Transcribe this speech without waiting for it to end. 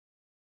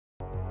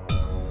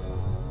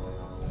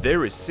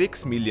There is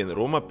 6 million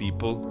Roma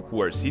people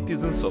who are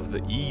citizens of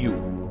the EU.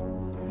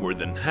 More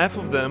than half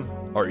of them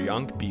are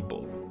young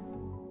people.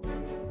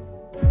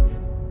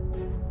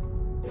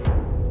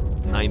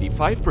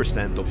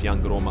 95% of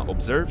young Roma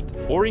observed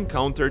or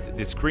encountered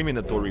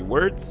discriminatory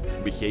words,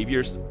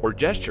 behaviors or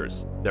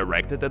gestures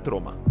directed at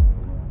Roma.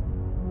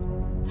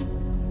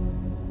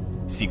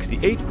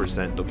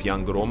 68% of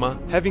young Roma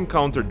have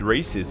encountered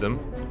racism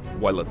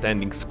while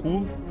attending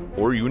school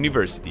or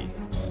university.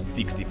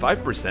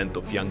 65%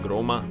 of young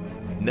Roma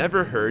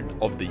never heard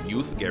of the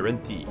Youth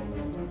Guarantee.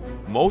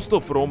 Most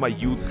of Roma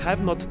youth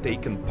have not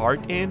taken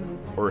part in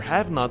or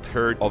have not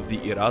heard of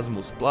the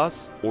Erasmus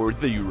Plus or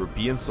the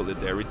European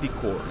Solidarity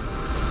Corps.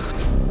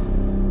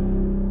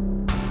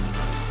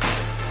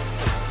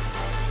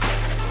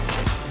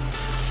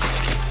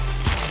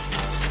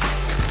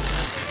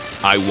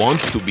 I want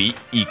to be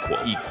equal.